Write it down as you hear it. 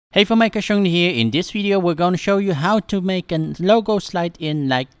Hey filmmaker, Chung here. In this video we're going to show you how to make a logo slide in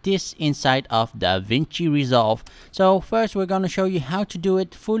like this inside of Davinci Resolve. So first we're going to show you how to do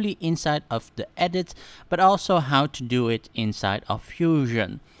it fully inside of the edit, but also how to do it inside of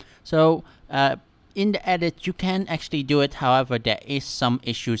Fusion. So in the edit you can actually do it, however there is some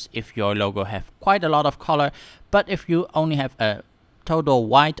issues if your logo have quite a lot of color, but if you only have a total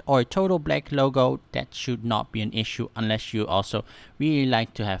white or total black logo, that should not be an issue unless you also really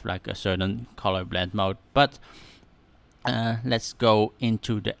like to have like a certain color blend mode. But let's go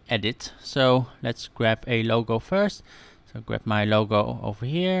into the edit. So let's grab a logo first. So grab my logo over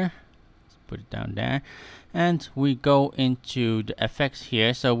here, let's put it down there, and we go into the effects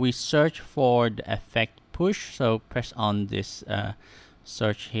here. So we search for the effect push, so press on this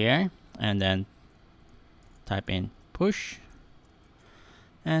search here and then type in push.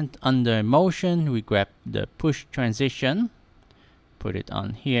 And under motion we grab the push transition, put it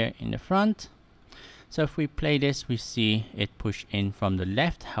on here in the front. So if we play this, we see it push in from the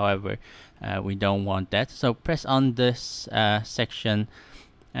left, however we don't want that. So press on this section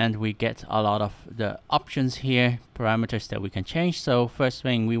and we get a lot of the options here, parameters that we can change. So first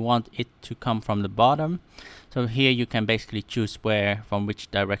thing, we want it to come from the bottom. So here you can basically choose from which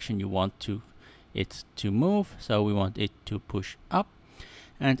direction you want it to move. So we want it to push up.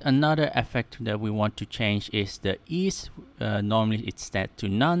 And another effect that we want to change is the ease. Normally it's set to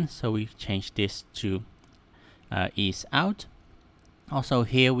none, so we change this to ease out. Also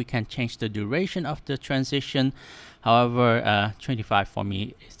here we can change the duration of the transition, however 25 for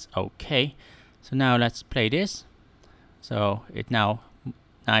me is okay. So now let's play this. So it now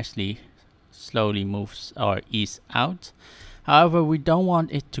nicely slowly moves or ease out. However, we don't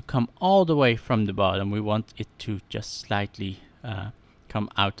want it to come all the way from the bottom. We want it to just slightly come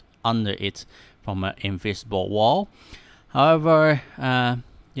out under it from an invisible wall. However,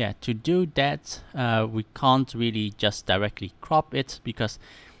 to do that, we can't really just directly crop it, because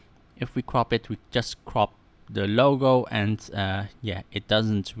if we crop it, we just crop the logo, and it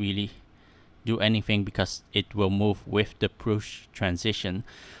doesn't really do anything because it will move with the push transition.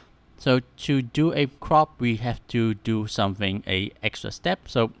 So to do a crop, we have to do a extra step.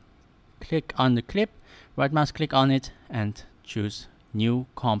 So click on the clip, right mouse click on it and choose new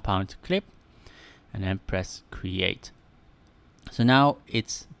compound clip and then press create. So now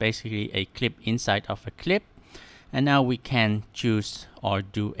it's basically a clip inside of a clip, and now we can choose or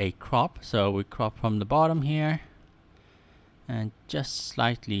do a crop. So we crop from the bottom here and just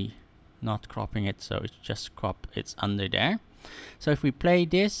slightly, not cropping it, so it's just crop, it's under there. So if we play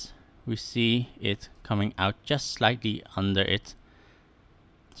this, we see it coming out just slightly under it.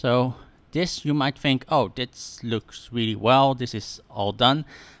 So this, you might think, oh, this looks really well, this is all done.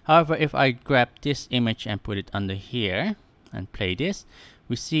 However, if I grab this image and put it under here and play this,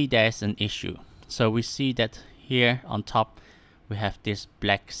 we see there's an issue. So we see that here on top we have this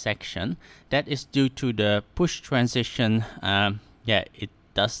black section. That is due to the push transition. It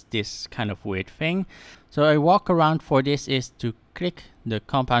does this kind of weird thing. So a workaround for this is to click the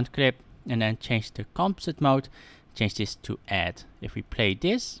compound clip and then change the composite mode, change this to add. If we play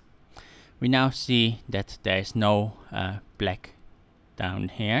this, we now see that there is no black down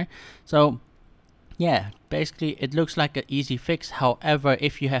here. So yeah, basically it looks like an easy fix. However,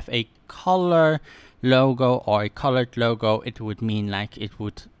 if you have a color logo or a colored logo, it would mean like it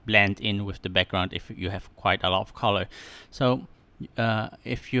would blend in with the background if you have quite a lot of color. So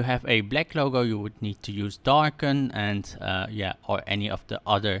if you have a black logo, you would need to use darken and or any of the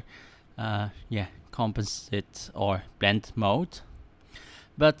other composite or blend mode.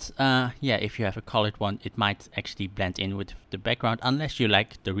 But if you have a colored one, it might actually blend in with the background unless you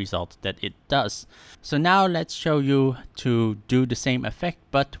like the result that it does. So now let's show you to do the same effect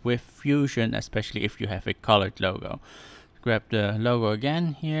but with Fusion, especially if you have a colored logo. Grab the logo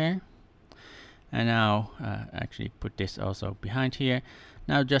again here, and now actually put this also behind here.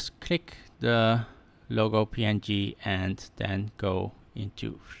 Now just click the logo PNG and then go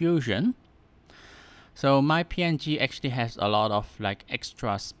into Fusion. So my PNG actually has a lot of like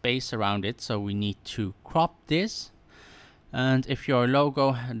extra space around it, so we need to crop this. And if your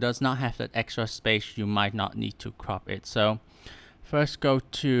logo does not have that extra space, you might not need to crop it. So first go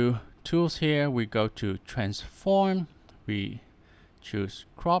to tools here, we go to transform, we choose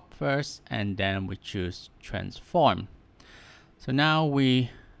crop first and then we choose transform. So now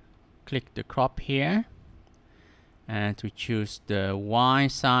we click the crop here and we choose the Y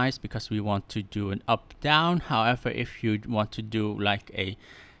size because we want to do an up down. However, if you want to do like a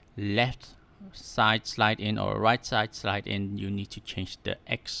left side slide in or a right side slide in, you need to change the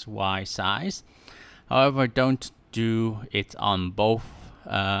XY size. However, don't do it on both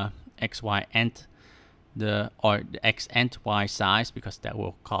X, Y, and the X and Y size, because that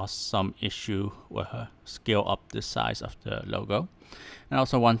will cause some issue with scale up the size of the logo. And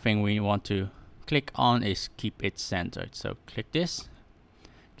also one thing we want to click on is keep it centered. So click this,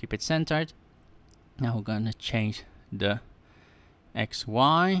 keep it centered. Now we're gonna change the X,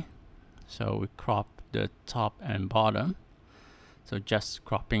 Y. So we crop the top and bottom. So just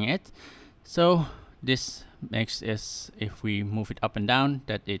cropping it. So this makes is if we move it up and down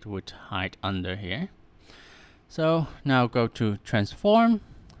that it would hide under here. So now go to transform,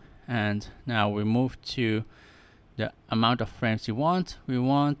 and now we move to the amount of frames you want. We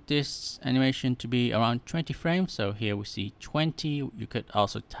want this animation to be around 20 frames. So here we see 20. You could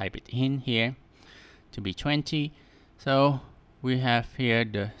also type it in here to be 20. So we have here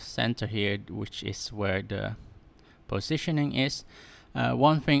the center here, which is where the positioning is.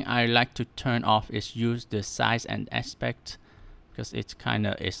 One thing I like to turn off is use the size and aspect, because it kind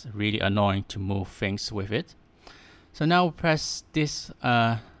of is really annoying to move things with it. So now press this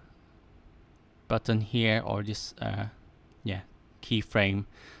button here, or this keyframe,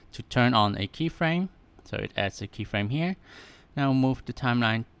 to turn on a keyframe. So it adds a keyframe here. Now move the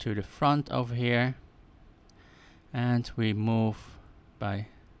timeline to the front over here, and we move by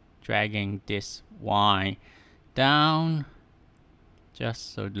dragging this Y down,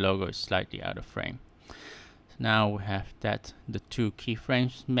 just so the logo is slightly out of frame. So now we have that the two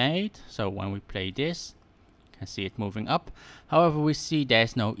keyframes made. So when we play this, you can see it moving up. However, we see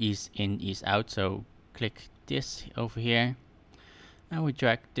there's no ease in, ease out. So click this over here, and we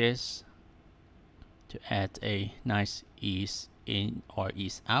drag this to add a nice ease in or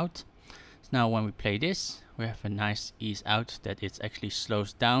ease out. So now when we play this, we have a nice ease out that it actually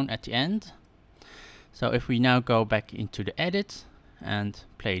slows down at the end. So if we now go back into the edit and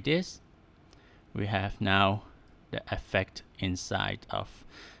play this, we have now the effect inside of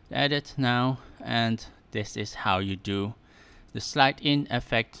the edit now, and this is how you do the slide in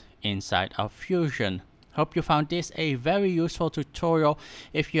effect inside of Fusion. Hope you found this a very useful tutorial.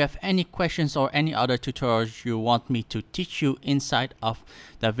 If you have any questions or any other tutorials you want me to teach you inside of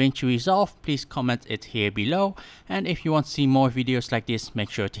Davinci Resolve, please comment it here below. And if you want to see more videos like this, make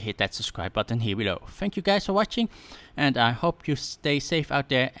sure to hit that subscribe button here below. Thank you guys for watching, and I hope you stay safe out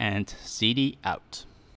there, and CD out.